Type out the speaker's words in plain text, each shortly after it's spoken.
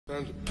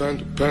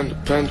Panda.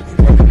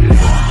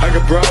 I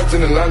got broads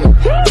in Atlanta.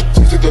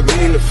 Just took the lean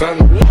in the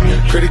family.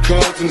 Credit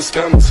cards and the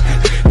scammers.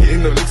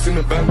 Getting the licks in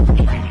the band.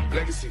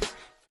 Legacies.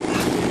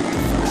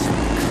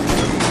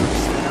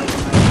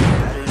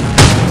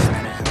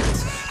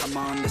 I'm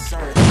on this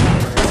earth,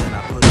 and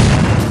I put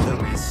in the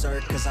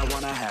research, cause I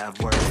wanna have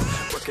work.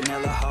 Working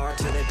hella hard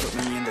till they put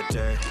me in the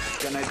dirt.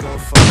 Gonna go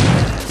far,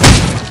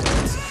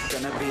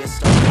 gonna be a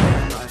star,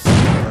 man, life's a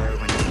blur.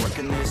 When you're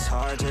working this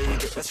hard till you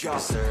get what's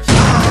yours.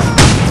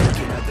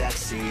 Taking a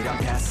backseat, I'm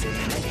passing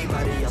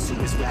anybody else who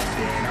is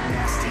rapping, I'm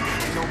nasty.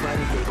 Ain't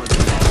nobody able to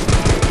match me.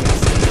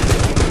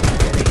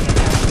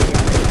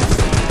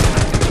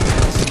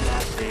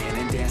 Laughing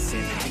and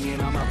dancing,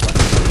 hanging on my butt.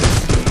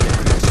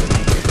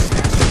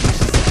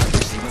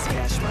 She wants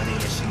cash money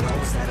and she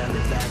knows that I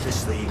live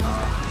lavishly.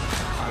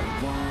 I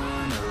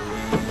wanna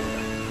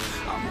live,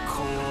 I'm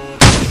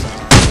cold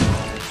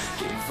inside.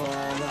 Give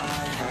all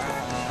I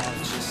have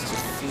just to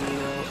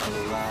feel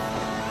alive.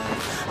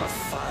 I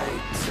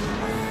fight to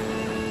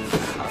live,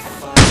 I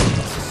fight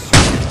to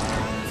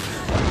survive.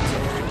 One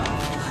day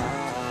I'll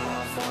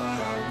have what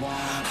I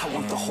want. I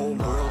want the whole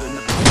world in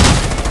the palm.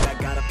 I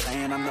got a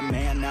plan, I'm the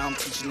man. Now I'm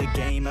teaching the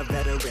game, a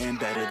veteran,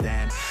 better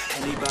than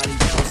anybody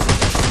else.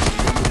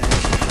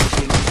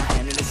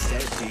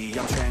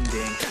 I'm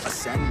trending,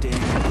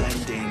 ascending,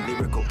 blending,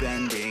 lyrical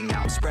bending.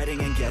 Now I'm spreading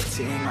and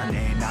getting my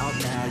name out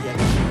now. Yeah,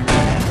 they hear me.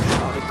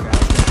 All the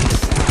crowds make the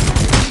sound.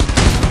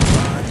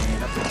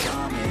 Running up and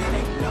coming,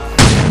 ain't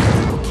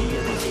nothing. Rookie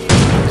of the year,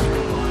 keep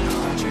it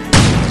 100.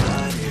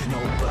 Flooded, no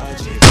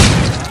budget,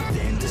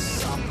 nothing to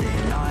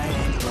something I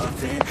ain't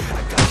loving.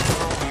 I got a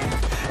full hand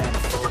and a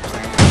full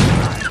plan.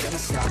 I ain't gonna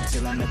stop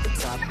till I'm at the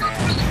top, man.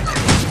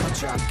 And the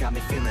drop got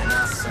me feeling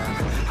awesome.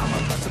 I'm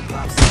about to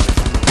pop something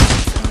from the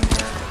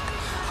bottom.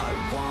 I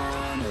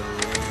wanna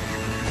live,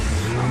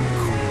 I'm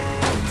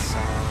cold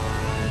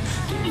inside.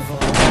 Give all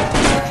I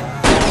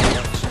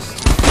have just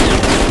to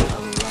feel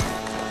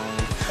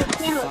alive. I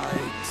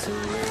fight to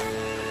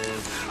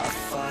live, I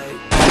fight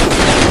to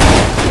live.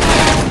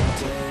 One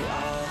day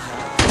I'll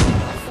have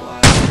what I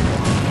want in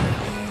life.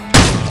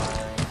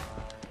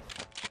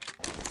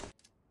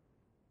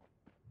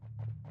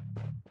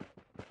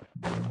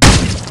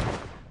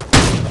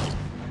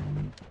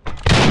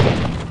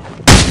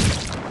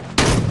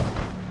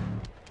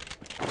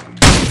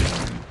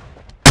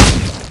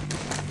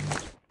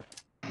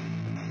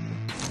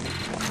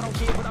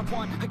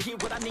 I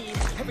get what I need.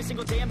 Every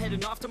single day I'm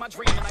heading off to my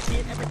dream, and I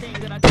get everything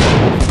that I do.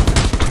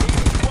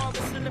 You all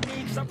listening to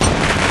me, cause I really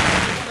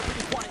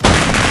want it.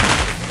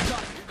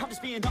 I'm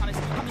just being honest.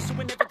 I'm just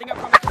doing everything I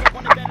promise, cause I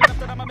want it bad enough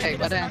that I'ma make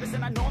it as an artist.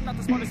 And I know I'm not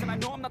the smartest, and I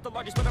know I'm not the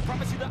largest, but I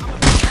promise you that I'm a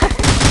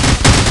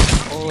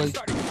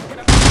started. And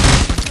I'm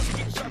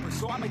getting sharper,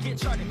 so I'ma get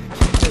charted.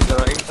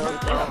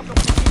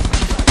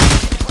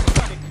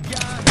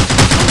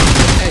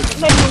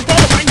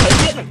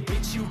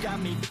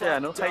 Yeah,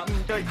 nó thấy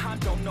chơi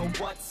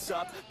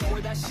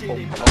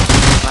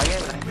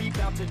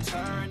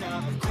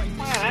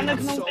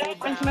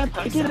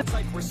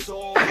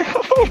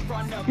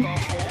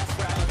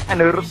anh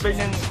được rút đi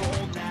nhưng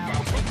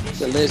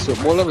trở lên sửa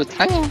mô là phải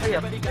thấy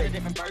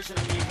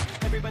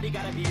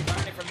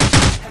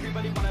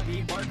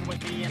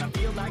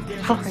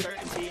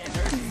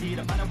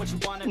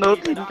nước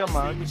tính cơ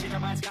mà.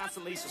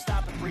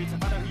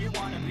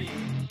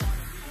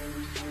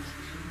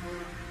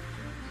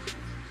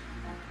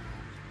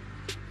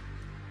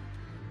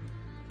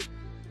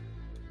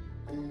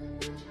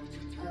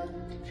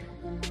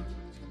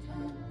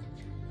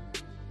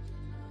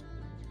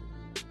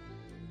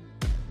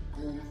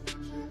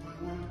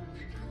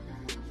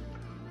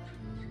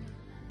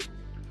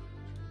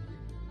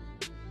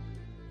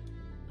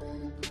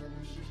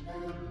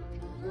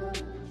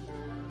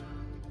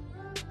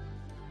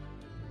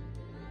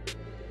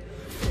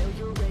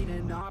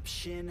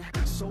 Option,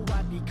 so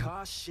I'd be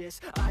cautious.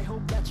 I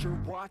hope that you're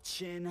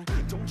watching.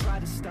 Don't try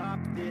to stop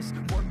this.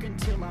 Work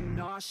until I'm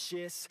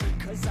nauseous,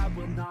 cause I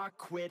will not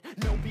quit.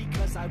 No,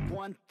 because I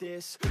want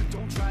this.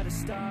 Don't try to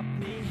stop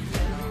me.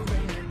 There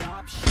ain't an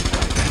option.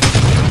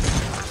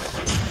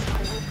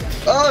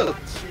 Oh!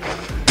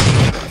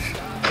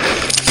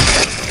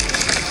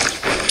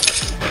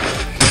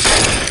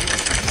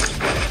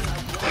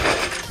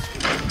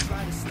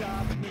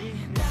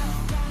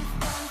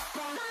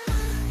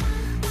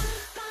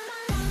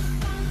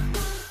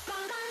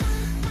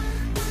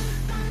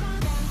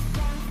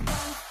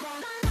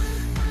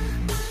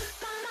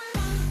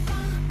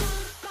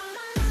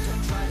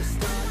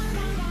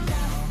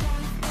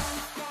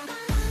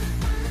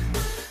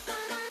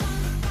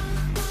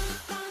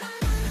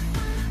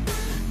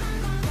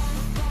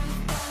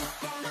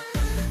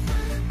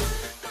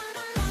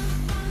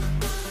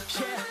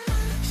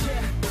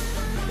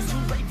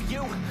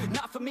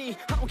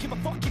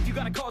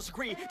 got a college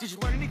degree. Did you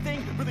learn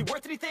anything? Really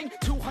worth anything?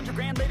 200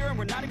 grand later and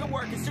we're not even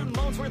working. Student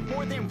loans worth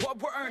more than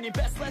what we're earning.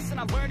 Best lesson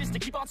I learned is to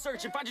keep on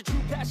searching. Find your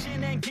true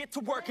passion and get to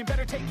work. And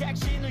better take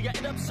action or you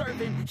end up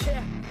serving.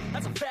 Yeah,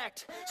 that's a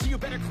fact. So you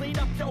better clean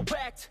up your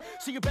act.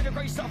 So you better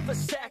grab yourself a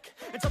sack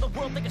and tell the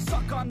world they can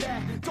suck on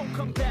that. Don't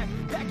come back,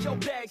 pack your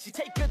bags. You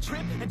take a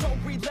trip and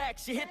don't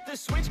relax. You hit the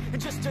switch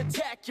and just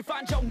attack. You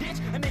find your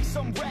niche and make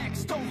some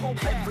racks. Don't hold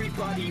back.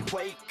 Everybody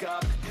wake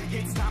up.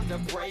 It's time to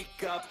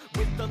break up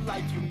with the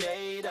life you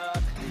made up.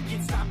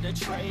 It's time to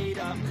trade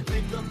up.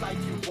 Live the life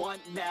you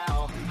want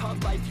now. A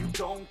life you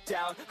don't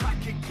doubt. I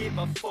could give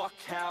a fuck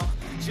how.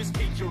 Just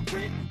figure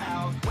it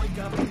out. Wake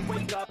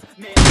up,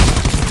 man.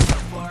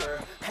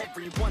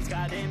 Everyone's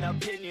got an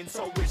opinion,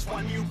 so which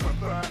one you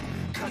prefer?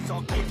 Cause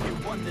I'll give you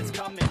one that's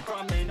coming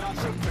from an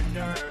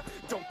entrepreneur.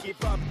 Don't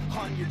give up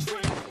on your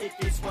dream if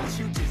it's what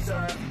you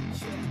deserve.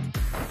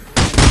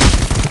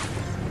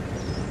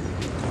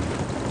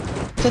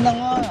 Senang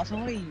ah,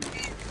 sorry.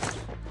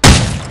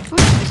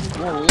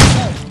 Oh,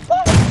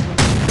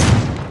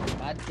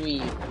 bad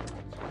trip.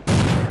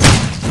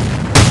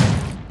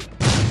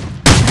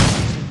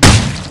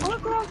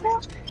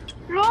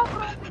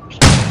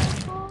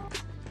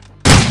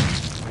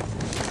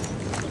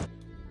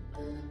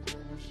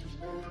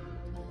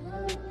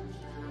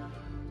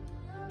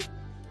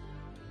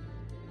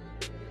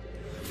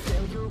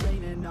 Failure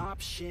ain't an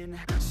option,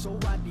 so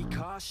I'd be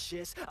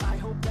cautious. I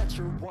hope that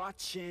you're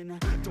watching.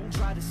 Don't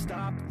try to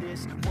stop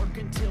this, work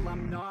until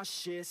I'm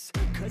nauseous.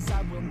 Cause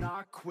I will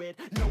not quit,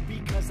 no,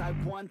 because I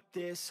want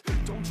this.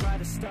 Don't try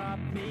to stop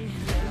me,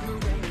 failure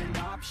ain't an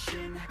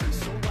option,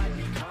 so I'd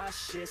be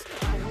cautious.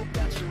 I hope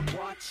that you're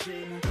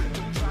watching.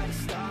 Don't try to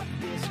stop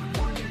this,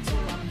 work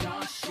until I'm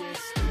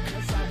nauseous.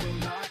 Cause I will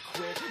not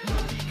quit, no,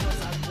 because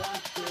I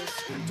want this.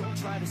 Don't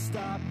try to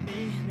stop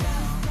me now.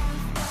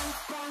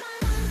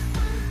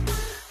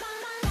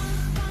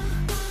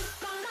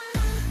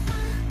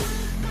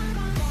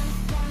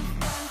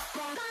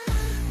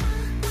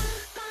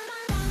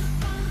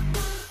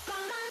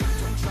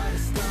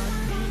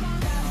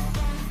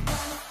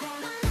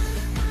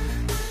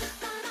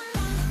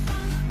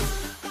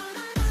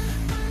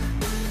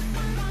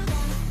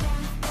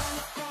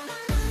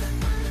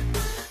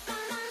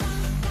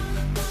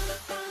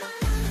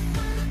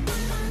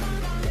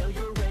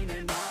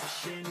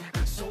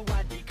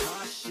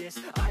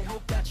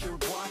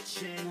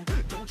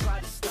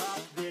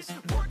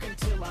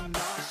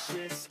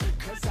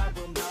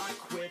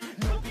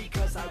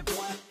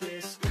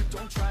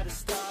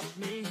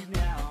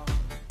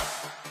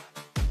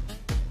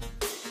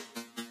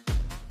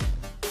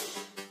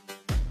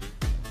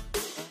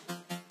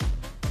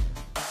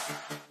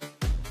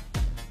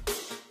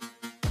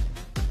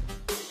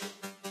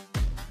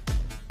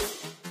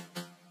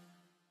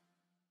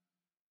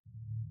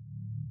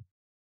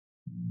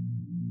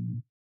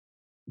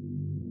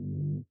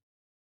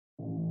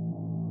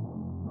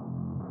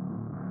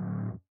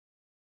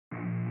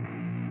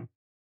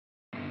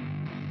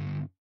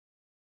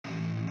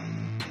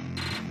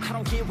 I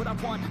don't get what I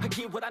want, I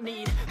get what I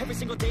need. Every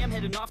single day I'm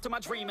heading off to my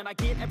dream, and I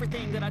get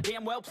everything that I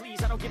damn well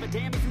please. I don't give a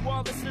damn if you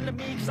all listening to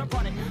me, cause I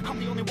run it. I'm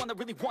the only one that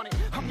really want it.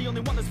 I'm the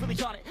only one that's really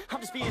on it. I'm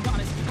just being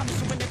honest. I'm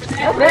just doing everything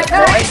I want.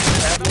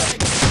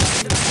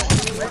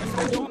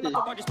 I'm not the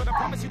largest, but I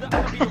promise you that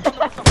I'm gonna be the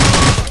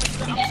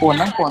one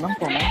that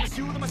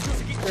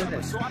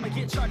so I'ma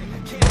get charted.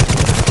 Get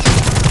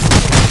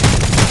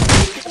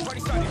the party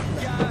started.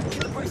 Yeah,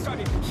 get the party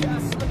started.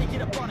 Yes, let me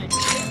get up on it.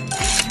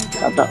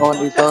 Kata on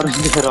itu orang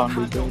di round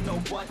itu.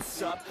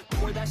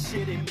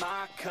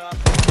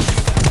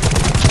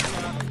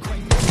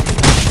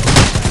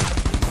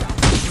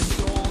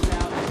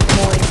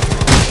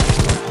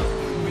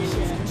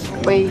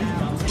 Wait.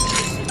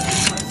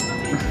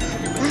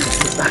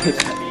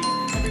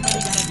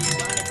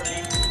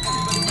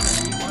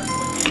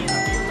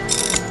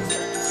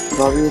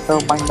 Baru itu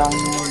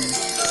pandangnya.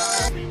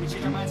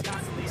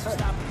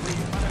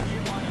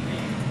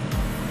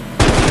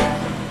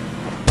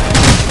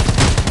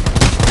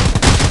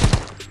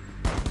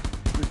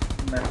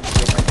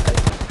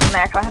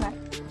 Nạc quá này.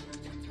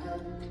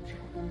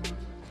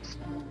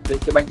 Để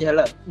cái bánh kia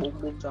là 4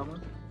 chấm á.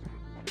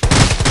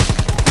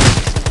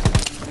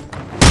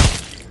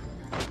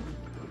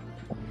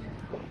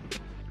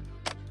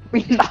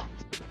 Pin đọc.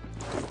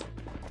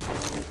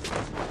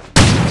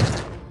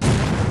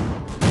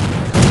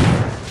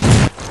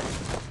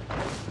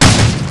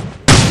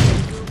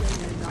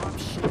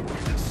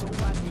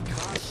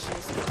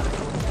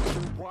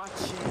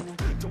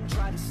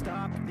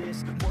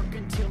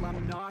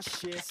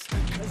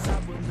 Cause I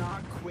will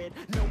not quit,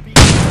 no,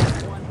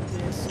 because I want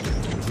this.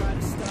 Don't try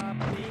to stop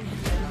me,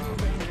 failure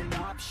ain't an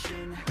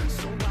option,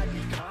 so I'd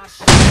be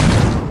cautious.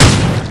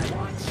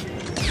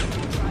 Watching,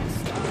 don't try to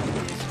stop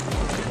this,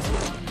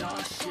 until I'm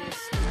nauseous.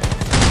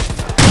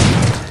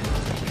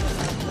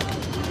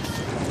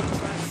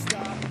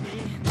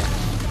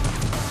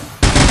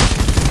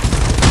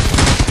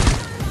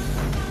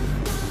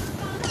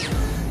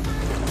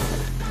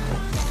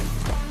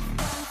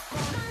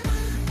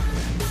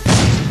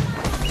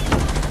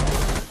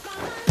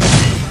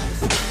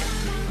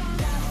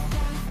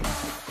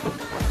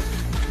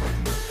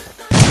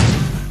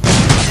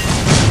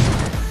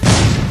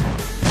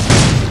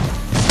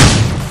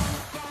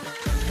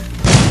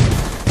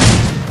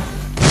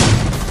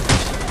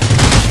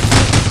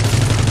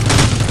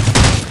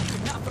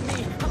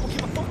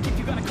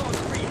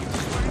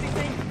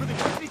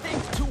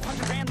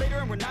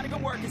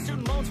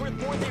 stone's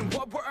worth more than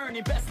what we're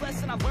earning. Best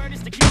lesson I learned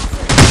is to keep on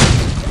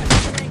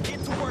searching.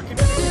 Get to work and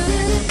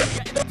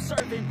end up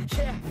serving.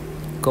 Yeah.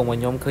 កុំឲ្យ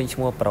ខ្ញុំឃើញឈ្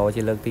មោះប្រូ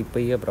ជាលើកទី2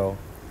ហ៎ប្រូ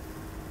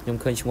ខ្ញុំ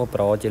ឃើញឈ្មោះប្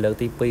រូជាលើក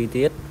ទី2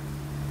ទៀត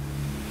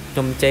ខ្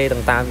ញុំជេរ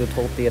តាម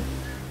YouTube ទៀត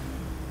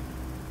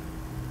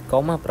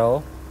កុំហ៎ប្រូ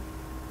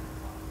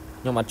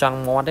ខ្ញុំអត់ចង់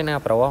មាត់ទេណា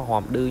ប្រូហ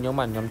មឌឺខ្ញុំ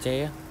បានខ្ញុំជេ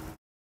រ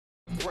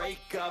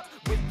Break up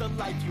with the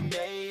life you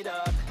made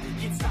up.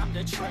 It's time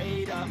to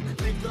trade up.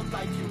 Live the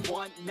life you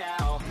want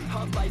now.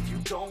 A life you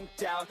don't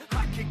doubt.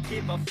 I could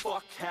give a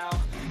fuck how.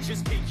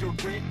 Just figure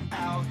it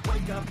out.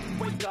 Wake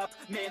up,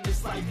 man,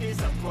 this life is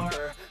a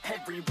blur.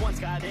 Everyone's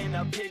got an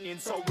opinion,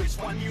 so which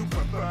one you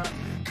prefer?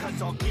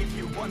 Cause I'll give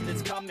you one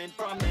that's coming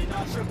from an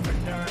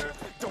entrepreneur.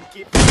 Don't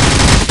give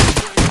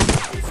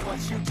it's what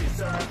you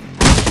deserve.